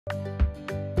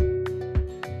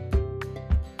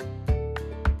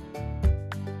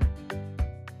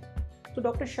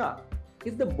So Dr. Shah,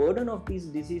 if the burden of these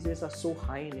diseases are so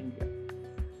high in India,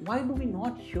 why do we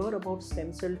not hear about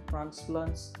stem cell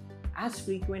transplants as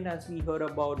frequent as we hear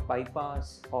about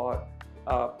bypass or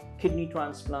kidney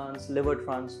transplants, liver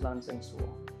transplants, and so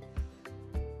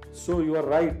on? So you are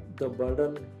right, the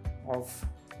burden of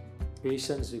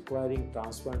patients requiring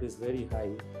transplant is very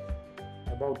high.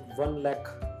 About 1 lakh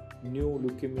new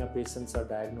leukemia patients are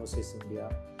diagnosed in India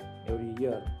every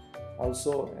year.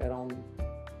 Also around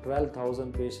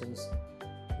 12,000 patients,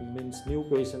 means new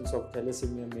patients of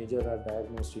thalassemia major are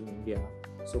diagnosed in India.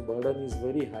 So burden is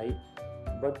very high,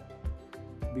 but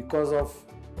because of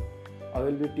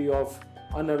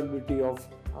unavailability of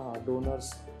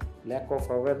donors, lack of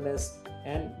awareness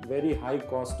and very high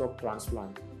cost of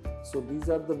transplant. So these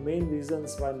are the main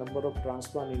reasons why number of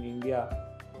transplant in India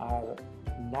are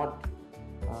not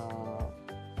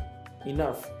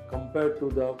enough compared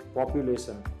to the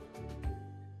population.